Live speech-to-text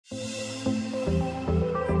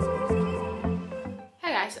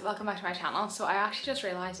welcome back to my channel. So I actually just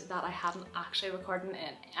realised that I hadn't actually recorded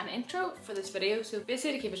an intro for this video. So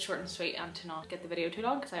basically to keep it short and sweet and to not get the video too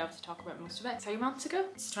long, because I obviously talk about most of it. 3 months ago,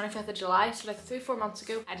 it's 25th of July, so like 3-4 months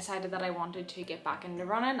ago, I decided that I wanted to get back into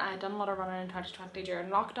running. I had done a lot of running in 2020 during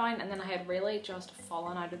lockdown, and then I had really just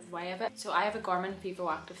fallen out of the way of it. So I have a Garmin Vivo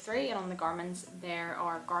Active 3, and on the Garmins there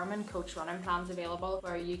are Garmin coach running plans available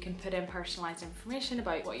where you can put in personalised information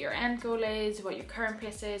about what your end goal is, what your current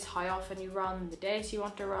pace is, how often you run, the days you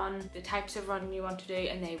want to run, the types of running you want to do,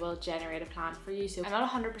 and they will generate a plan for you. So I'm not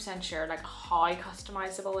 100% sure like how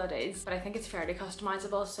customizable it is, but I think it's fairly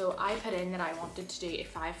customizable. So I put in that I wanted to do a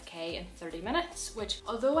 5k in 30 minutes, which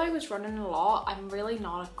although I was running a lot, I'm really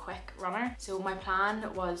not a quick runner. So my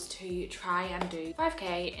plan was to try and do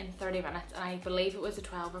 5k in 30 minutes, and I believe it was a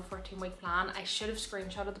 12 or 14 week plan. I should have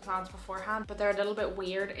screenshotted the plans beforehand, but they're a little bit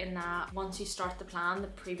weird in that once you start the plan, the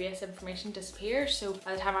previous information disappears. So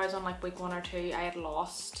by the time I was on like week 1 or 2, I had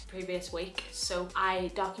lost previous week. So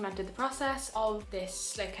I documented the process of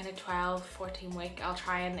this like kind of 12-14 week. I'll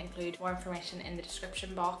try and include more information in the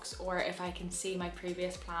description box, or if I can see my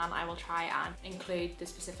previous plan, I will try and include the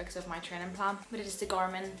specifics of my training plan. But it is the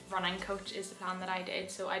Garmin running coach is the plan that I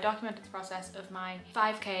did. So I documented the process of my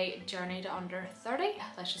 5k journey to under 30.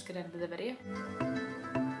 Let's just get into the video.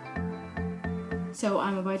 So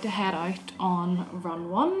I'm about to head out on run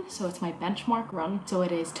 1, so it's my benchmark run. So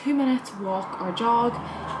it is 2 minutes walk or jog,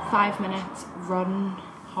 5 minutes run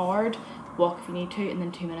hard, walk if you need to, and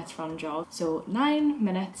then 2 minutes run jog. So 9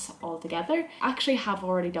 minutes altogether. I actually have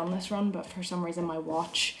already done this run, but for some reason my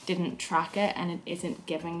watch didn't track it and it isn't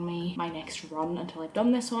giving me my next run until I've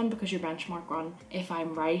done this one, because your benchmark run, if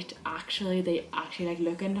I'm right, they actually like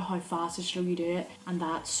look into how fast or slow you do it, and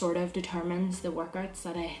that sort of determines the workouts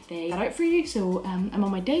that they set out for you. So I'm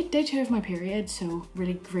on my day 2 of my period, so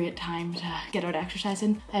really great time to get out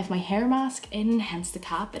exercising. I have my hair mask in, hence the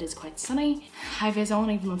cap. It is quite sunny. High vis on,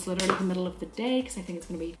 even though it's literally the middle of the day, because I think it's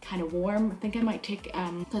going to be kind of warm. I think I might take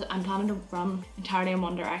because I'm planning to run entirely in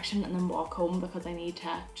one direction and then walk home, because I need to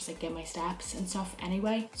just like get my steps and stuff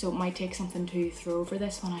anyway. So it might take something to throw over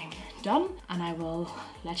this when I'm done, and I will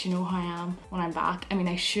let you know how I am when I'm back. I mean,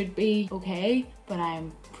 I should be okay, but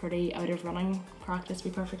I'm pretty out of running practice, to be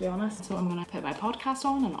perfectly honest. So I'm gonna put my podcast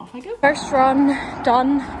on and off I go. First run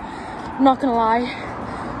done. I'm not gonna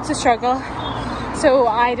lie, it's a struggle. So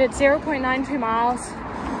I did 0.92 miles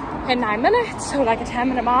in 9 minutes, so like a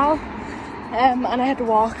 10-minute mile, and I had to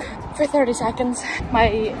walk for 30 seconds. My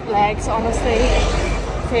legs honestly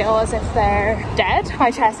feel as if they're dead.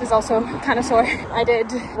 My chest is also kind of sore. I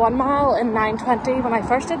did 1 mile in 9:20 when I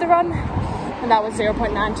first did the run, and that was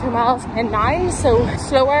 0.92 miles in 9, so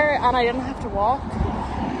slower, and I didn't have to walk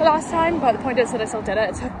the last time, but the point is that I still did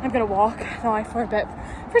it. So I'm gonna walk now for a bit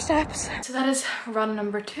for steps. So that is run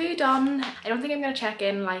number 2 done. I don't think I'm gonna check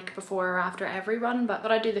in like before or after every run, but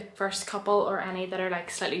I do the first couple or any that are like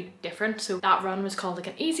slightly different. So that run was called like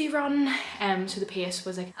an easy run, so the pace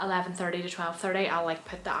was like 11:30 to 12:30. I'll like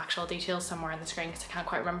put the actual details somewhere on the screen because I can't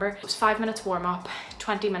quite remember. It was 5 minutes warm up,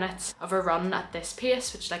 20 minutes of a run at this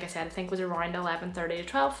pace, which like I said I think was around 11:30 to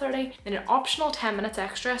 12:30. Then an optional 10 minutes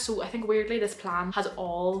extra. So I think weirdly this plan has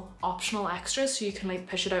all optional extras, so you can like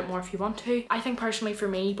push it out more if you want to. I think personally for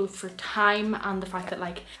me, both for time and the fact that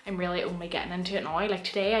like I'm really only getting into it now, like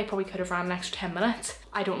today I probably could have run an extra 10 minutes.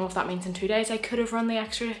 I don't know if that means in 2 days I could have run the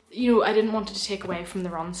extra. You know, I didn't want it to take away from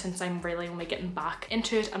the run since I'm really only getting back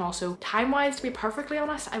into it. And also time wise, to be perfectly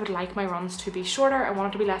honest, I would like my runs to be shorter. I want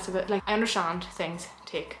it to be less of it. Like I understand things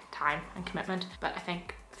take time and commitment, but I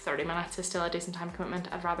think 30 minutes is still a decent time commitment.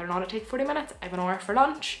 I'd rather not it take 40 minutes. I have an hour for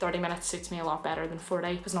lunch. 30 minutes suits me a lot better than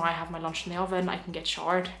 40, because now I have my lunch in the oven, I can get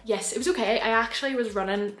showered. Yes, it was okay. I actually was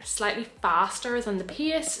running slightly faster than the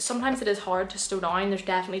pace. Sometimes it is hard to slow down. There's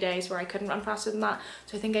definitely days where I couldn't run faster than that.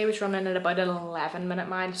 So I think I was running at about an 11-minute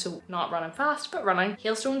mile, so not running fast, but running.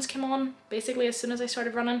 Hailstones came on basically as soon as I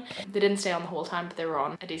started running. They didn't stay on the whole time, but they were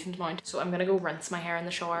on a decent amount. So I'm gonna go rinse my hair in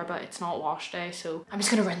the shower, but it's not wash day, so I'm just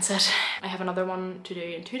gonna rinse it. I have another one to do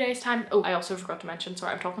in 2 days time. Oh, I also forgot to mention,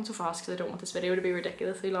 sorry I'm talking so fast because I don't want this video to be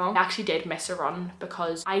ridiculously long. I actually did miss a run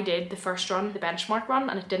because I did the first run, the benchmark run,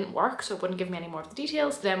 and it didn't work, so it wouldn't give me any more of the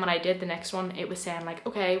details. Then when I did the next one, it was saying like,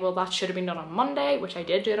 okay, well that should have been done on Monday, which I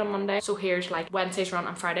did do it on Monday. So here's like Wednesday's run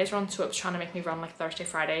and Friday's run. So it was trying to make me run like Thursday,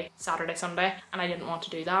 Friday, Saturday, Sunday, and I didn't want to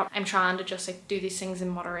do that. I'm trying to just like do these things in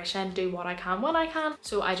moderation, do what I can when I can.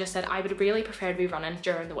 So I just said I would really prefer to be running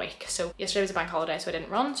during the week. So yesterday was a bank holiday, so I didn't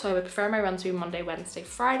run. So I would prefer my runs to be Monday, Wednesday,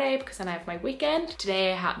 Friday. Friday because then I have my weekend.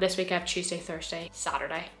 This week I have Tuesday, Thursday,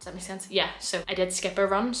 Saturday. Does that make sense? Yeah, so I did skip a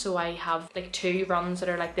run, so I have like 2 runs that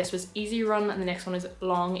are like, this was easy run and the next one is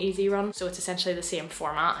long easy run. So it's essentially the same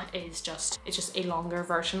format, it's just a longer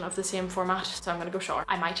version of the same format. So I'm gonna go short.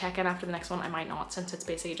 I might check in after the next one, I might not, since it's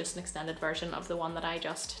basically just an extended version of the one that I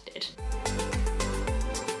just did.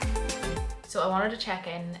 So I wanted to check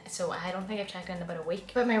in, so I don't think I've checked in about a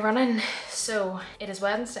week, but my running. So it is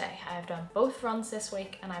Wednesday. I've done both runs this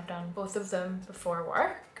week and I've done both of them before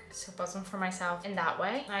work. So buzzing for myself in that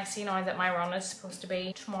way. And I see now that my run is supposed to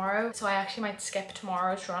be tomorrow, so I actually might skip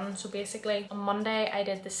tomorrow's run. So basically on Monday I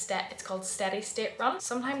did it's called steady state run.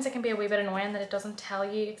 Sometimes it can be a wee bit annoying that it doesn't tell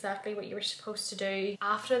you exactly what you were supposed to do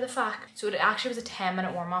after the fact. So it actually was a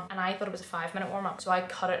 10-minute warm-up and I thought it was a 5-minute warm-up, so I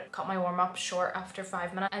cut my warm-up short after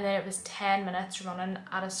 5 minutes, and then it was 10 minutes running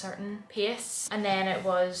at a certain pace, and then it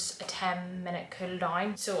was a 10-minute cool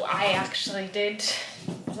down. So I actually did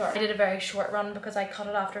a very short run because I cut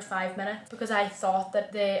it after 5 minutes because I thought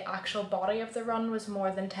that the actual body of the run was more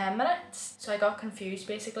than 10 minutes. So I got confused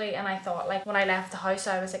basically, and I thought, like, when I left the house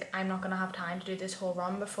I was like, I'm not gonna have time to do this whole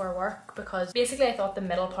run before work, because basically I thought the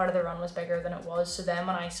middle part of the run was bigger than it was. So then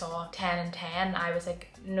when I saw 10 and 10 I was like,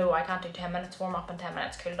 no, I can't do 10 minutes warm up and 10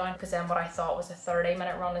 minutes cool down, because then what I thought was a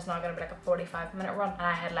 30-minute run is now gonna be like a 45-minute run, and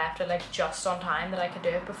I had left it like just on time that I could do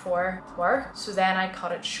it before work. So then I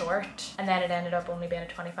cut it short and then it ended up only being a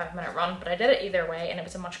 25-minute run, but I did it either way and it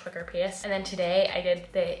was a much quicker pace. And then today I did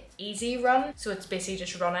the easy run, so it's basically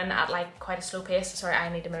just running at like quite a slow pace. Sorry,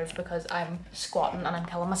 I need to move because I'm squatting and I'm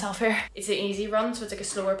killing myself here. It's an easy run, so it's like a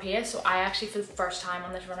slower pace. So I actually, for the first time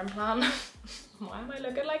on this running plan why am I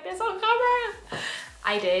looking like this on camera?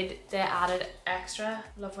 I did the added extra.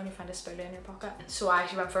 Love when you find a spoolie in your pocket. So I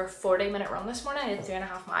actually went for a 40-minute run this morning. I did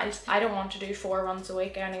 3.5 miles. I don't want to do 4 runs a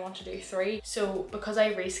week, I only want to do 3. So because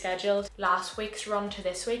I rescheduled last week's run to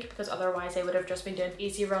this week, because otherwise I would have just been doing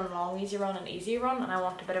easy run, long easy run and easy run, and I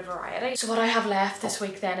want a bit of variety. So what I have left this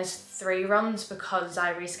week then is 3 runs because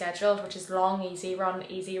I rescheduled, which is long easy run,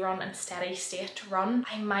 and steady state run.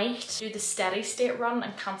 I might do the steady state run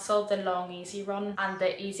and cancel the long easy run and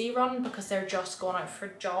the easy run because they're just going out for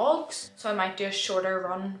jogs. So I might do a shorter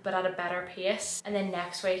run but at a better pace, and then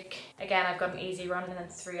next week again I've got an easy run and then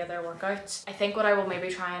 3 other workouts. I think what I will maybe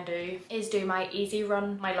try and do is do my easy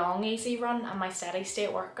run, my long easy run, and my steady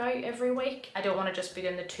state workout every week. I don't want to just be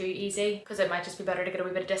doing the 2 easy because it might just be better to get a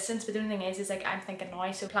wee bit of distance, but the only thing is like, I'm thinking now,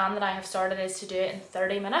 so the plan that I have started is to do it in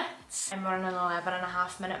 30 minutes. I'm running an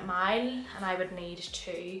 11.5-minute mile and I would need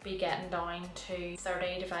to be getting down to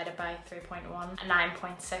 30 divided by 3.1, a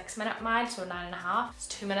 9.6-minute mile, so 9.5. It's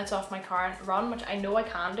 2 minutes off my current run, which I know I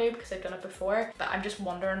can do because I've done it before, but I'm just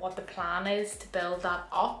wondering what the plan is to build that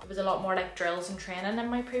up. It was a lot more like drills and training in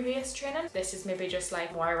my previous training. This is maybe just like,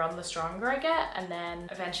 the more I run the stronger I get, and then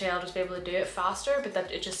eventually I'll just be able to do it faster, but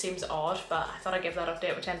that it just seems odd. But I thought I'd give that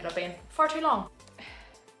update, which ended up being far too long.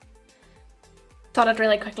 Thought I'd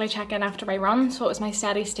really quickly check in after my run. So it was my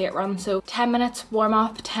steady state run, so 10 minutes warm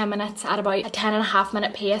up, 10 minutes at about a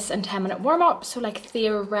 10.5-minute pace and 10-minute warm up. So like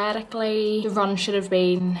theoretically the run should have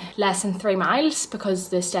been less than 3 miles because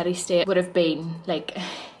the steady state would have been like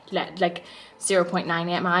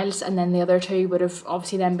 0.98 miles, and then the other 2 would have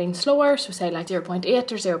obviously then been slower, so say like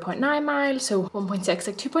 0.8 or 0.9 miles, so 1.6,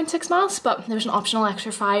 like 2.6 miles, but there was an optional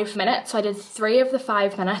extra 5 minutes. So I did 3 of the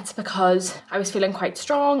 5 minutes because I was feeling quite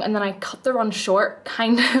strong, and then I cut the run short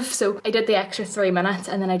kind of. So I did the extra 3 minutes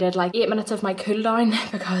and then I did like 8 minutes of my cool down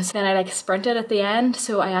because then I like sprinted at the end.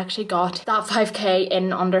 So I actually got that 5k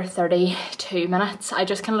in under 32 minutes. I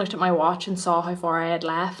just kind of looked at my watch and saw how far I had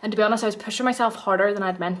left, and to be honest I was pushing myself harder than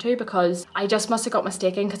I'd meant to because I just must have got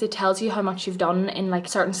mistaken, because it tells you how much you've done in like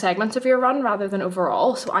certain segments of your run rather than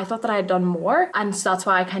overall. So I thought that I had done more, and so that's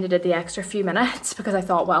why I kind of did the extra few minutes, because I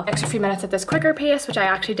thought, well, extra few minutes at this quicker pace, which I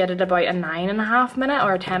actually did at about a 9.5-minute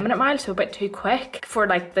or a 10-minute mile, so a bit too quick for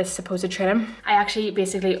like this supposed training. I actually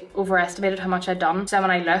basically overestimated how much I'd done. So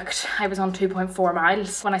when I looked, I was on 2.4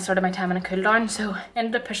 miles when I started my 10-minute cool down, so I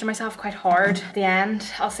ended up pushing myself quite hard at the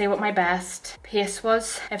end. I'll see what my best pace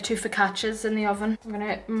was. I have 2 focaccias in the oven. I'm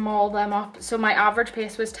gonna maul them up. So my average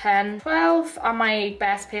pace was 10:12 and my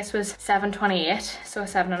best pace was 7:28, so a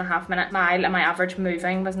 7.5-minute mile, and my average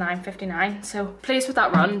moving was 9:59. So pleased with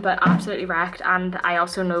that run, but absolutely wrecked. And I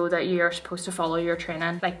also know that you're supposed to follow your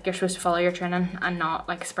training, like you're supposed to follow your training and not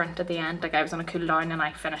like sprint at the end. Like I was on a cool down and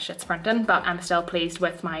I finished it sprinting, but I'm still pleased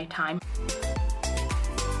with my time.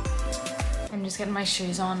 I'm just getting my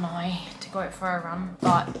shoes on now to go out for a run,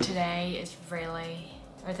 but today is really,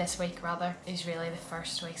 or this week rather, is really the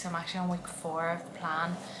first week. So I'm actually on week 4 of the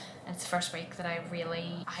plan, It's the first week that I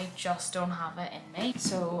just don't have it in me.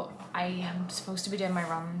 So I am supposed to be doing my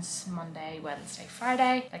runs Monday, Wednesday,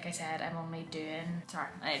 Friday. Like I said, I'm only doing, sorry,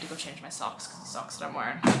 I need to go change my socks because the socks that I'm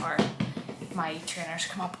wearing are, my trainers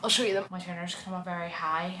come up, I'll show you them. My trainers come up very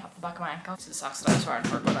high up the back of my ankle. So the socks that I was wearing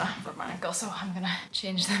were gonna rub my ankle, so I'm gonna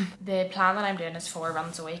change them. The plan that I'm doing is 4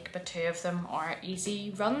 runs a week, but 2 of them are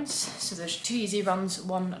easy runs. So there's 2 easy runs,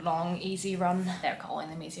 1 long easy run. They're calling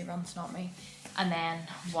them easy runs, not me. And then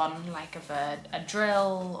 1 like of a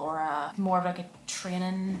drill or a more of like a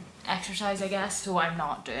training exercise, I guess. So I'm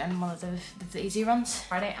not doing one of the easy runs.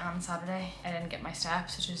 Friday and Saturday I didn't get my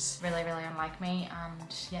steps, which is really unlike me,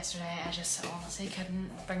 and yesterday I just honestly couldn't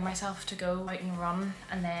bring myself to go out and run.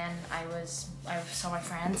 And then I saw my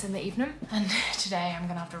friends in the evening, and today I'm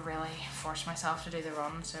gonna have to really force myself to do the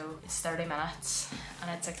run. So it's 30 minutes, and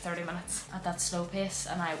it's like 30 minutes at that slow pace,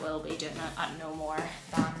 and I will be doing it at no more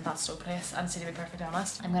than that slow pace. And to be perfectly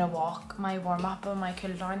honest, I'm gonna walk my warm-up and my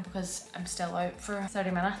cool down because I'm still out for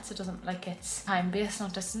 30 minutes. It doesn't, like, it's time based,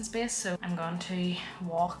 not distance based. So I'm going to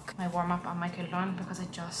walk my warm-up and my cool down because I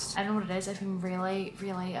don't know what it is. I've been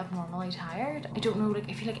really abnormally tired. I don't know, like,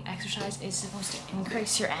 I feel like exercise is supposed to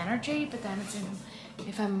increase your energy, but then it's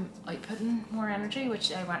if I'm outputting more energy,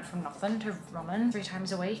 which I went from nothing to running 3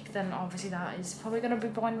 times a week, then obviously that is probably going to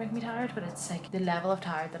be bound to make me tired. But it's like the level of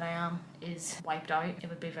tired that I am is wiped out. It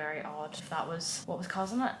would be very odd if that was what was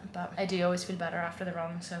causing it, but I do always feel better after the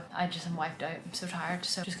run, so I just am wiped out. I'm so tired,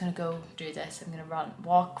 so I'm just gonna go do this. I'm gonna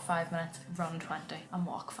walk 5 minutes, run 20 and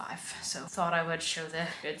walk 5. So thought I would show the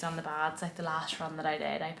goods and the bads. Like the last run that I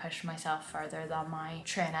did, I pushed myself further than my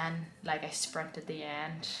training. Like I sprinted the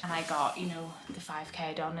end and I got, you know, the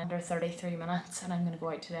 5k done under 33 minutes, and I'm gonna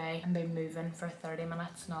go out today and be moving for 30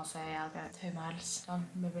 minutes, and I'll say I'll get 2 miles done,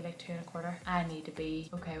 maybe like 2 1/4. I need to be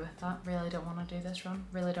okay with that. Really don't want to do this run.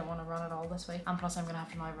 Really don't want to run at all this week. And plus I'm gonna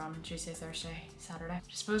have to now run Tuesday, Thursday, Saturday. I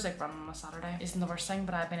suppose like running on a Saturday isn't the worst thing,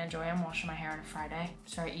 but I've been enjoying washing my hair on a Friday.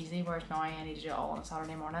 It's very easy, whereas now I need to do it all on a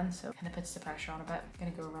Saturday morning, so it kind of puts the pressure on a bit.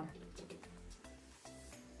 I'm gonna go run.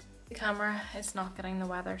 The camera is not getting the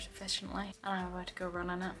weather sufficiently, and I'm about to go run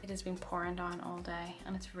in it. It has been pouring down all day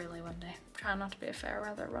and it's really windy. I'm trying not to be a fair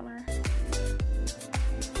weather runner.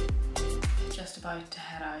 Just about to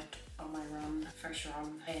head out on my run. First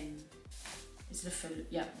run in, is it a full,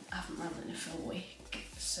 yeah, I haven't run in a full week,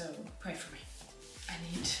 so pray for me. I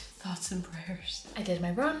need thoughts and prayers. I did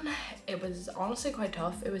my run. It was honestly quite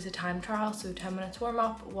tough. It was a time trial, so 10 minutes warm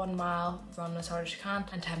up, 1 mile, run as hard as you can,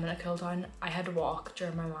 and 10-minute cool down. I had to walk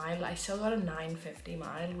during my mile. I still got a 9:50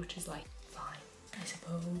 mile, which is like fine, I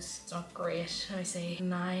suppose. It's not great. Let me see,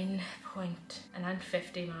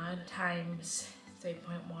 9.50 mile times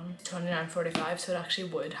 3.1, 29:45, so it actually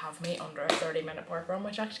would have me under a 30-minute park run,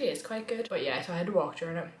 which actually is quite good. But yeah, so I had to walk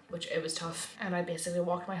during it, which it was tough, and I basically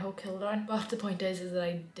walked my whole cool down. But the point is that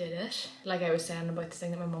I did it. Like I was saying about the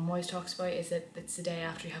thing that my mum always talks about, is that it's the day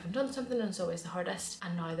after you haven't done something and it's always the hardest.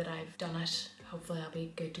 And now that I've done it, hopefully I'll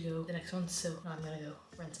be good to go the next one. So now I'm gonna go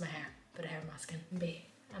rinse my hair, put a hair mask in,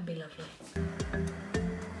 and be lovely.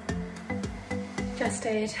 Just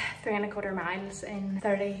did 3 1/4 miles in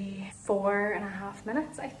 34.5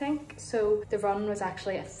 minutes, I think. So the run was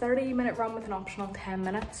actually a 30-minute run with an optional 10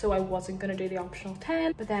 minutes. So I wasn't gonna do the optional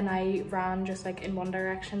 10, but then I ran just like in one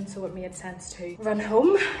direction, so it made sense to run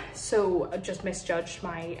home. So I just misjudged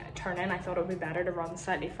my turn-in. I thought it would be better to run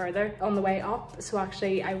slightly further on the way up. So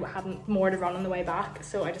actually I hadn't more to run on the way back.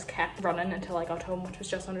 So I just kept running until I got home, which was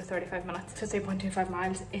just under 35 minutes. So 3.25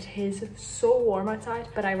 miles. It is so warm outside,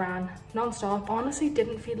 but I ran non-stop. Honestly,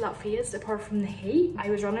 didn't feel that phased apart from the heat. I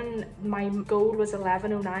was running, my goal was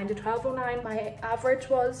 11:09 to 12:09. My average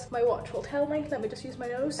was, my watch will tell me, let me just use my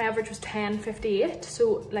nose. My average was 10:58,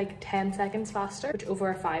 so like 10 seconds faster, which over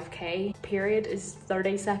a 5k period is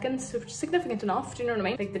 30 seconds, so it's significant enough, do you know what I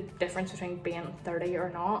mean? Like the difference between being 30 or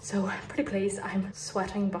not. So I'm pretty pleased. I'm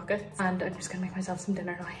sweating buckets, and I'm just gonna make myself some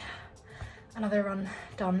dinner now. Another run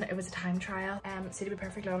done. It was a time trial. So to be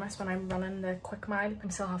perfectly honest, when I'm running the quick mile, I'm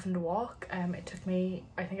still having to walk. It took me,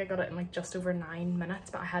 I think I got it in like just over 9 minutes,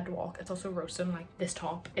 but I had to walk. It's also roasting, like this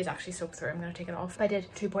top is actually soaked through. I'm gonna take it off. I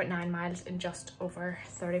did 2.9 miles in just over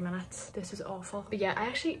 30 minutes. This is awful. But yeah, I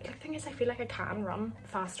actually, the thing is I feel like I can run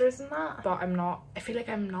faster than that, but I'm not. I feel like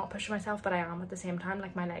I'm not pushing myself, but I am at the same time.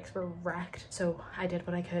 Like my legs were wrecked, so I did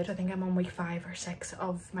what I could. I think I'm on week 5 or 6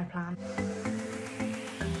 of my plan.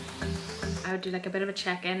 I would do like a bit of a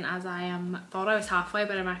check-in, as thought I was halfway,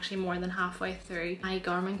 but I'm actually more than halfway through my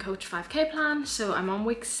Garmin Coach 5k plan. So I'm on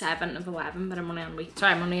week 7 of 11, but I'm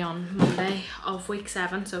only on Monday of week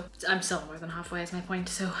 7, so I'm still more than halfway is my point.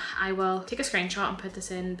 So I will take a screenshot and put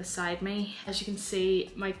this in beside me. As you can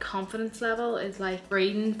see, my confidence level is like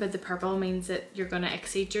green, but the purple means that you're going to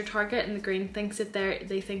exceed your target, and the green thinks that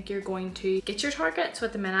they think you're going to get your target. So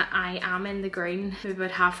at the minute I am in the green,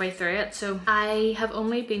 about halfway through it. So I have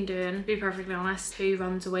only been doing, to be perfectly honest, 2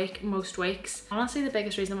 runs a week most weeks. Honestly, the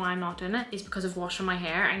biggest reason why I'm not doing it is because of washing my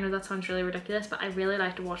hair. I know that sounds really ridiculous, but I really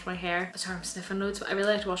like to wash my hair. Sorry, I'm sniffing loads, but I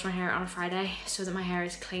really like to wash my hair on a Friday so that my hair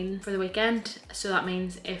is clean for the weekend. So that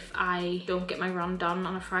means if I don't get my run done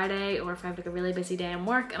on a Friday, or if I have like a really busy day in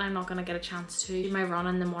work and I'm not gonna get a chance to do my run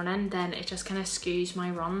in the morning, then it just kind of skews my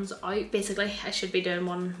runs out. Basically, I should be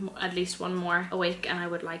doing at least one more a week, and I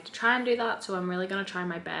would like to try and do that. So I'm really gonna try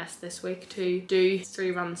my best this week to do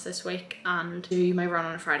 3 runs this week and do my run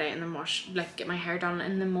on a Friday, and then get my hair done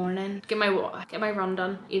in the morning, get my run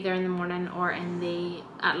done either in the morning or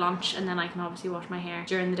at lunch, and then I can obviously wash my hair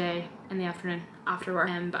during the day in the afternoon after work.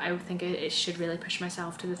 But I would think it should really push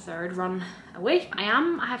myself to the 3rd run a week. I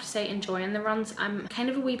have to say, enjoying the runs. I'm kind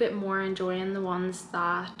of a wee bit more enjoying the ones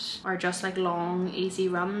that are just like long easy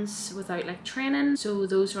runs without like training. So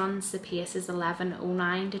those runs, the pace is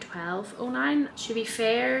 11:09 to 12:09. To be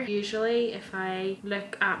fair, usually if I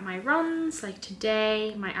look at my runs, like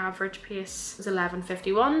today my average pace was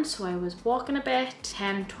 11:51, so I was walking a bit.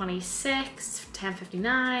 10:26,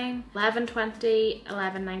 10:59, 11:20,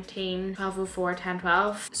 11:19, 12:04,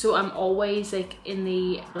 10:12. So I'm always like in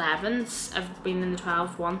the 11s. I've been in the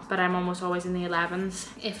 12 once, but I'm almost always in the 11s,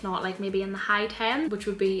 if not like maybe in the high 10, which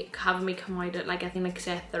would be having me come out at like, I think like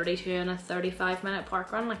say 32 and a 35-minute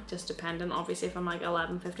park run, like just dependent obviously if I'm like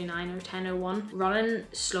 11:59 or 10:01. Running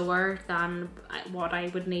slower than what I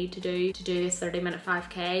would need to do a 30-minute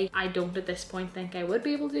 5k. I don't at this point think I would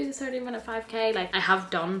be able to do the 30-minute 5k. Like I have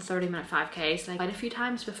done 30-minute 5ks like quite a few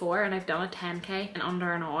times before, and I've done a 10k in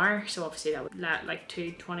under an hour, so obviously that would let like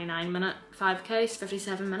 2 29-minute 5ks,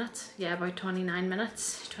 57 minutes, yeah, about 29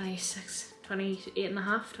 minutes, 26, 28 and a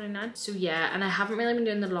half, 29. So yeah, and I haven't really been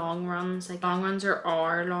doing the long runs. Like long runs are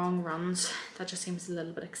our long runs. That just seems a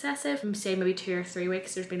little bit excessive. Say maybe 2 or 3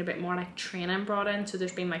 weeks there's been a bit more like training brought in. So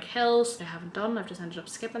there's been like hills I haven't done, I've just ended up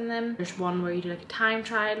skipping them. There's one where you do like a time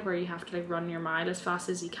trial where you have to like run your mile as fast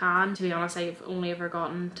as you can. To be honest, I've only ever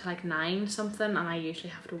gotten to like 9 something, and I usually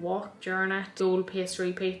have to walk during it. Goal pace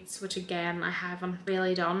repeats, which again I haven't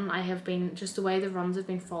really done. I have been, just the way the runs have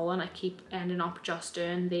been falling, I keep ending up just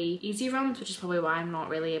doing the easy runs, which is probably why I'm not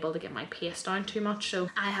really able to get my pace down too much. So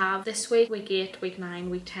I have this week, week 8, week 9,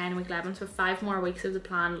 week 10, week 11, so 5 more weeks of the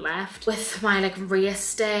plan left, with my like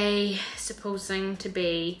race day supposing to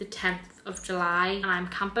be the 10th of July, and I'm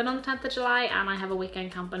camping on the 10th of July, and I have a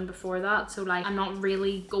weekend camping before that. So like I'm not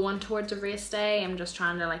really going towards a race day, I'm just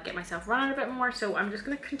trying to like get myself running a bit more. So I'm just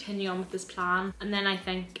going to continue on with this plan, and then I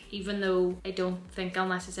think, even though I don't think I'll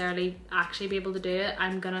necessarily actually be able to do it,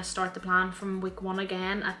 I'm gonna start the plan from week 1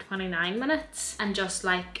 again at 29 minutes and just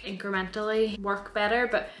like incrementally work better.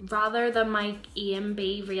 But rather than my aim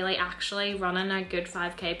be really actually running a good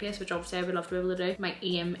 5k pace, which obviously I would love to be able to do, my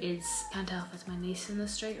aim is, can't tell if it's my niece in the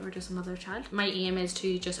street or just another child. My aim is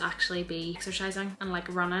to just actually be exercising and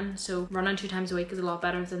like running. So running 2 times a week is a lot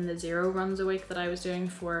better than the 0 runs a week that I was doing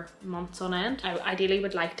for months on end. I ideally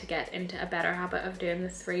would like to get into a better habit of doing the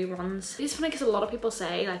 3 runs. It's funny because a lot of people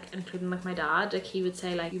say, like including like my dad, like he would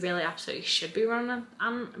say like you really absolutely should be running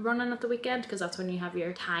at the weekend because that's when you have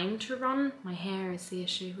your time to run. My hair is the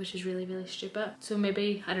issue, which is really stupid. So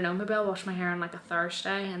maybe, I don't know, maybe I'll wash my hair on like a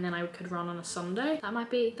Thursday, and then I could run on a Sunday. That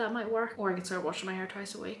might work. Or I could start washing my hair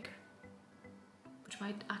twice a week, which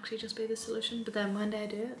might actually just be the solution. But then when do I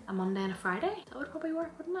do it? A Monday and a Friday? That would probably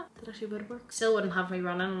work, wouldn't it? That actually would work. Still wouldn't have me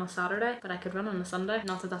running on a Saturday, but I could run on a Sunday.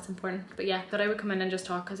 Not that that's important. But yeah, thought I would come in and just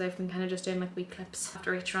talk, because I've been kind of just doing like week clips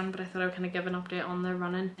after each run, but I thought I would kind of give an update on the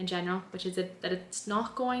running in general, which is that it's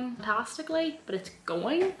not going fantastically, but it's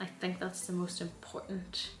going. I think that's the most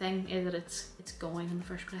important thing, is that it's going in the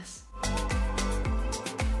first place.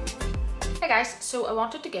 Hey guys, so I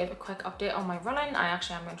wanted to give a quick update on my running. I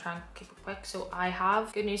actually am going to try and keep it quick. So I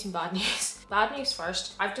have good news and bad news. Bad news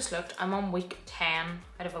first. I've just looked. I'm on week 10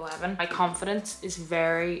 out of 11. My confidence is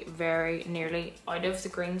very nearly out of the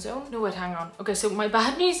green zone. No, wait, hang on. Okay, so my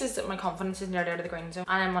bad news is that my confidence is nearly out of the green zone,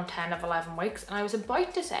 and I'm on 10 of 11 weeks. And I was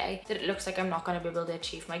about to say that it looks like I'm not going to be able to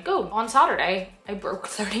achieve my goal. On Saturday, I broke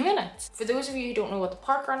 30 minutes. For those of you who don't know what the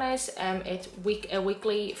park run is, it's a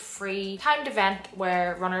weekly free timed event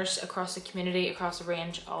where runners across the community, across a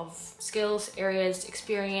range of skills, areas,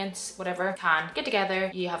 experience, whatever, can get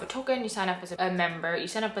together. You have a token, you sign up up as a member, you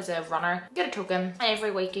sign up as a runner, get a token, and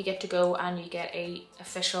every week you get to go and you get a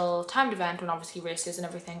official timed event when obviously races and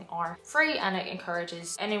everything are free, and it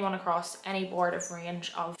encourages anyone across any board of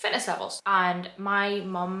range of fitness levels. And my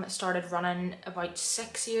mum started running about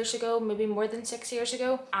 6 years ago, maybe more than 6 years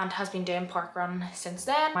ago, and has been doing park run since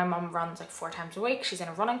then. My mum runs like 4 times a week. She's in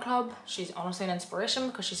a running club. She's honestly an inspiration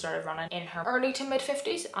because she started running in her early to mid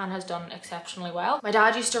 50s and has done exceptionally well. My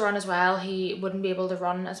dad used to run as well. He wouldn't be able to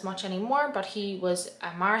run as much anymore, but he was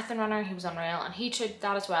a marathon runner. He was unreal, and he took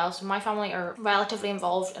that as well. So my family are relatively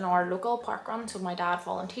involved in our local park run. So my dad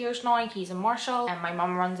volunteers now. He's a marshal, and my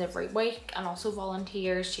mum runs every week and also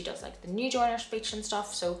volunteers. She does like the new joiner speech and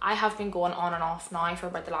stuff. So I have been going on and off now for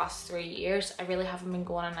about the last 3 years. I really haven't been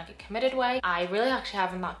going in like a committed way. I really actually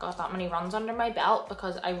haven't got that many runs under my belt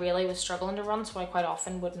because I really was struggling to run, so I quite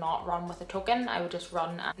often would not run with a token. I would just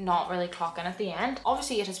run and not really clock in at the end.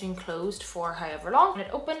 Obviously it has been closed for however long, and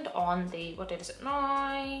it opened on the, what date is it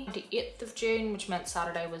now? 28th of June, which meant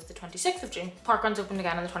Saturday was the 26th of June. Park runs opened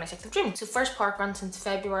again on the 26th of June. So first park run since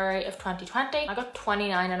February of 2020. I got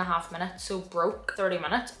 29.5 minutes, so broke 30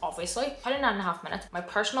 minutes, obviously. 29.5 minutes. My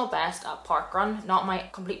personal best at park run, not my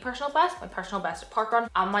complete personal best, my personal best at park run,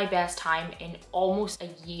 and my best time in almost a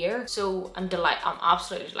year. So I'm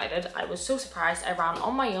absolutely delighted. I was so surprised. I ran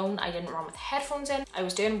on my own. I didn't run with headphones in. I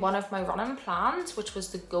was doing one of my running plans, which was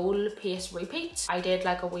the goal pace repeats. I did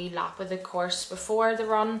like a wee lap of the course before the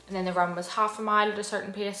run, and then the run was half a mile at a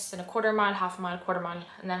certain pace, then a quarter mile, half a mile, quarter mile,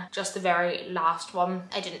 and then just the very last one,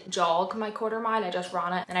 I didn't jog my quarter mile, I just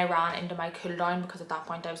ran it. Then I ran into my cool down because at that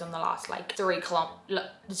point I was on the last like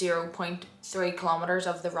 0.3 kilometers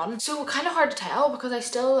of the run. So kind of hard to tell because I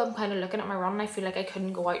still am kind of looking at my run and I feel like I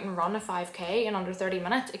couldn't go out and run a 5k in under 30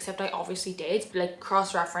 minutes, except I obviously did. Like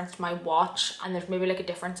cross-referenced my watch, and there's maybe like a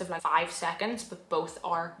difference of like 5 seconds, but both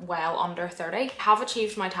are well under 30. I have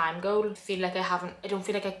achieved my time goal. I feel like I don't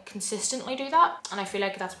feel like I consistently do that, and I feel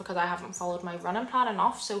like that's because I haven't followed my running plan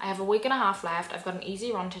enough. So I have a week and a half left. I've got an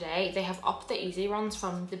easy run today. They have upped the easy runs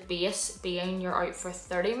from the base being you're out for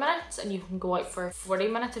 30 minutes and you can go out for 40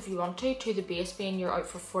 minutes if you want to the base being you're out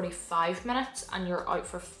for 45 minutes and you're out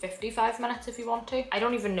for 55 minutes if you want to. I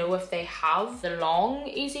don't even know if they have the long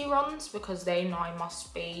easy runs because they now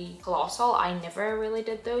must be colossal. I never really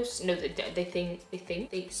did those. No,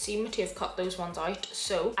 they seem to have cut those ones out.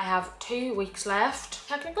 So I have 2 weeks left.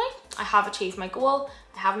 Technically, I have achieved my goal.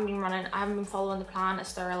 I haven't been following the plan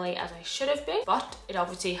as thoroughly as I should have been, but it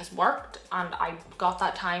obviously has worked and I got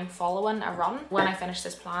that time following a run. When I finish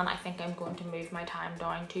this plan, I think I'm going to move my time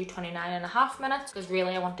down to 29.5 minutes because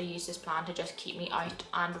really I want to use this plan to just keep me out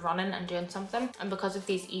and running and doing something. And because of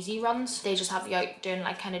these easy runs, they just have you out doing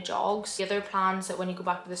like kind of jogs. The other plans that when you go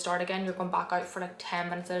back to the start again, you're going back out for like 10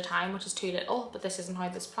 minutes at a time, which is too little, but this isn't how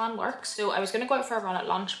this plan works. So I was going to go out for a run at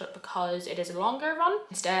lunch, but because it is a longer run,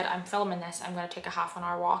 instead I'm filming this, I'm going to take a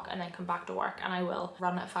half-an-hour walk and then come back to work, and I will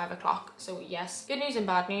run at 5 o'clock. So yes, good news and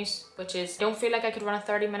bad news, which is I don't feel like I could run a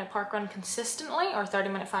 30-minute park run consistently or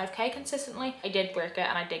 30-minute 5k consistently. I did break it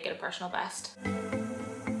and I did get a personal best.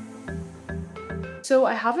 So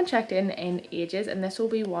I haven't checked in ages, and this will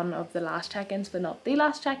be one of the last check-ins, but not the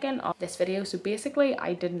last check-in of this video. So basically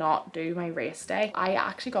I did not do my race day. I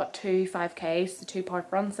actually got 2 5ks, the 2 park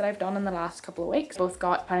runs that I've done in the last couple of weeks. Both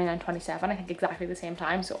got 29:27, I think exactly the same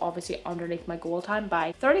time, so obviously underneath my goal time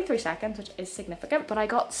by 33 seconds, which is significant. But I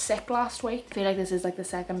got sick last week. I feel like this is like the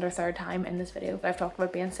second or third time in this video that I've talked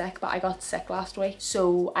about being sick, but I got sick last week.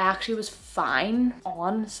 So I actually was fine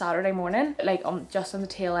on Saturday morning, like just on the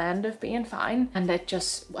tail end of being fine, and I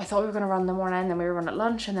thought we were going to run in the morning, then we were running at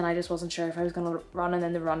lunch, and then I just wasn't sure if I was going to run, and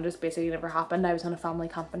then the run just basically never happened. I was on a family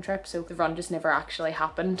camping trip, so the run just never actually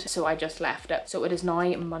happened, so I just left it. So it is now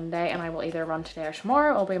Monday, and I will either run today or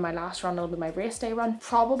tomorrow. It'll be my last run, it'll be my race day run.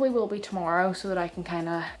 Probably will be tomorrow so that I can kind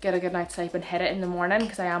of get a good night's sleep and hit it in the morning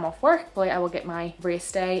because I am off work. Hopefully I will get my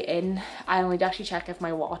race day in. I'll need to actually check if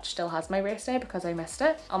my watch still has my race day because I missed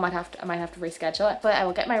it. I might have to reschedule it, but I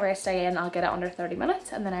will get my race day in. I'll get it under 30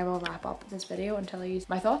 minutes, and then I will wrap up this video and tell you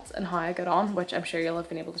my thoughts and how I got on, which I'm sure you'll have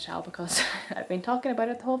been able to tell because I've been talking about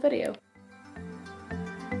it the whole video.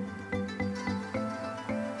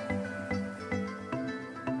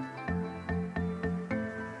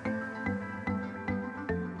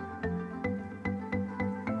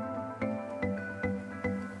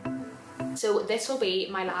 So this will be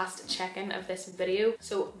my last check-in of this video.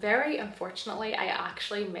 So very unfortunately, I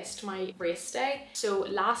actually missed my race day. So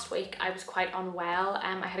last week I was quite unwell.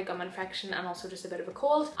 I had a gum infection and also just a bit of a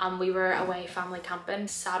cold. We were away family camping.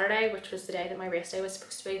 Saturday, which was the day that my race day was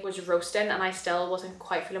supposed to be, was roasting, and I still wasn't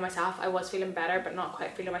quite feeling myself. I was feeling better, but not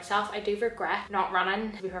quite feeling myself. I do regret not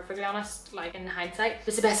running, to be perfectly honest, like in hindsight.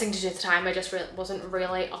 It's the best thing to do at the time. I just wasn't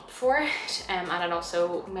really up for it. And I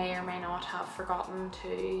also may or may not have forgotten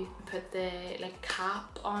to put the like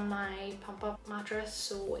cap on my pump up mattress,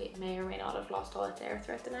 so it may or may not have lost all its air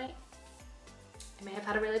throughout the night. I may have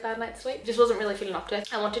had a really bad night's sleep. Just wasn't really feeling up to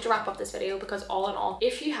it. I wanted to wrap up this video because all in all,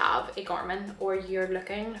 if you have a Garmin or you're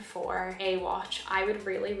looking for a watch, I would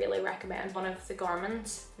really recommend one of the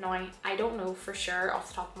Garmins. Now, I don't know for sure off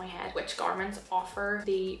the top of my head which Garmins offer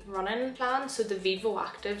the running plan. So the Vivo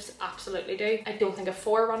Actives absolutely do. I don't think a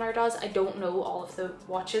Forerunner does. I don't know all of the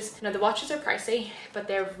watches. Now the watches are pricey, but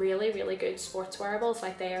they're really good sports wearables.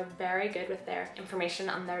 Like, they are very good with their information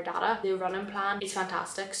and their data. The running plan is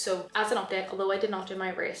fantastic. So as an update, although I did not do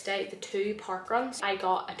my race day, the 2 park runs, I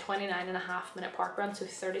got a 29.5-minute park run, so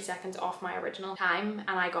 30 seconds off my original time,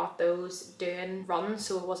 and I got those doing runs.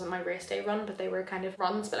 So it wasn't my race day run, but they were kind of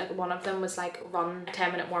runs. But like, one of them was like run a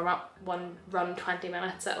 10-minute warm-up, one run 20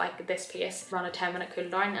 minutes at like this pace, run a 10-minute cool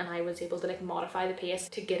down, and I was able to like modify the pace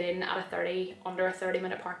to get in at under a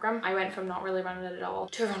 30-minute park run. I went from not really running it at all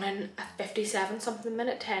to running a 57 something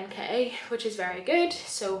minute 10k, which is very good.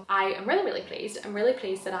 So I am really pleased. I'm really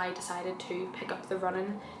pleased that I decided to pick up the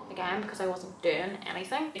running again, because I wasn't doing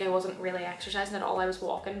anything. Like, I wasn't really exercising at all. I was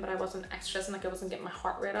walking, but I wasn't exercising. Like, I wasn't getting my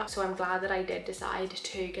heart rate up. So I'm glad that I did decide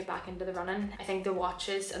to get back into the running. I think the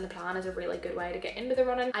watches and the plan is a really good way to get into the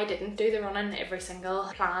running. I didn't do the running every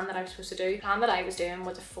single plan that I was supposed to do. The plan that I was doing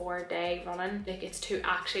was a 4-day running. Like, it's too,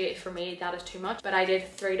 actually for me that is too much, but I did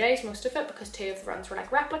 3 days, most of it, because 2 of the runs were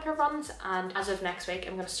like replica runs. And as of next week,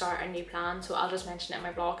 I'm going to start a new plan, so I'll just mention it in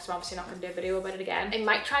my vlog, so I'm obviously not going to do a video about it again. I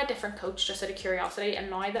might try a different coach just out of curiosity, and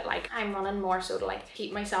now that like I'm running more so to like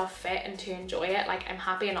keep myself fit and to enjoy it, like I'm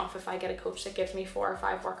happy enough if I get a coach that gives me 4 or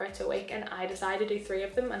 5 workouts a week and I decide to do 3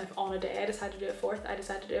 of them, and if on a day I decide to do a 4th, I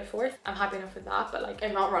decide to do a 4th. I'm happy enough with that. But like,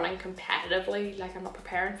 I'm not running competitively, like I'm not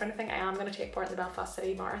preparing for anything. I am going to take part in the Belfast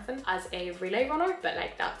City Marathon as a relay runner, but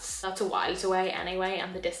like that's a whiles away anyway,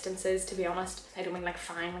 and the distances, to be honest, I don't mean like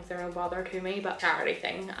fine, like they're no bother to me, but charity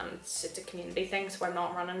thing, and it's a community thing, so I'm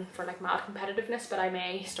not running for like mad competitiveness, but I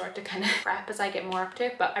may start to kind of prep as I get more up to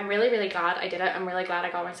it. But I'm really glad I did it. I'm really glad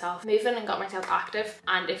I got myself moving and got myself active.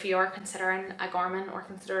 And if you're considering a Garmin or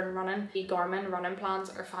considering running, the Garmin running plans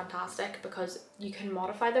are fantastic because you can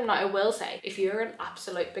modify them. Now I will say, if you're an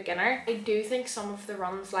absolute beginner, I do think some of the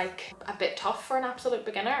runs like a bit tough for an absolute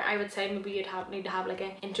beginner. I would say maybe you'd need to have like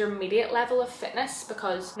an intermediate level of fitness,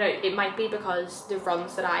 because no, it might be because the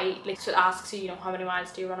runs that I like, so it asks you, you know, how many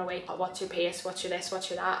miles do you run a week, what's your pace, what's your this, what's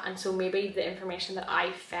your that, and so maybe the information that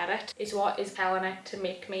I fed it is what is telling it to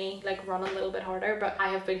make me like run a little bit harder. But I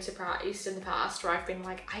have been surprised in the past where I've been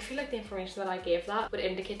like, I feel like the information that I gave that would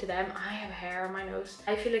indicate to them I have hair on my nose.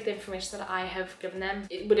 I feel like the information that I have given them,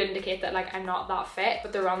 it would indicate that like I'm not that fit.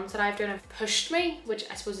 But the runs that I've done have pushed me, which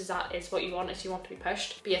I suppose is what you want, is you want to be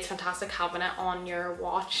pushed. But yeah, it's fantastic having it on your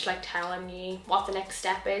watch, like telling you what the next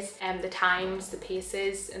step is, and the times, the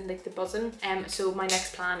paces, and like the buzzing. So my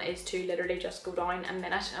next plan is to literally just go down a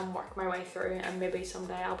minute and work my way through, and maybe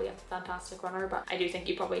someday I'll be a fantastic runner, but I do think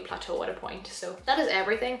you probably plateau at a point. So that is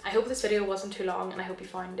everything. I hope this video wasn't too long, and I hope you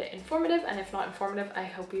found it informative, and if not informative, I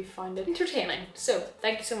hope you found it entertaining. So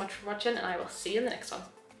thank you so much for watching, and I will see you in the next one.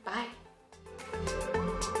 Bye.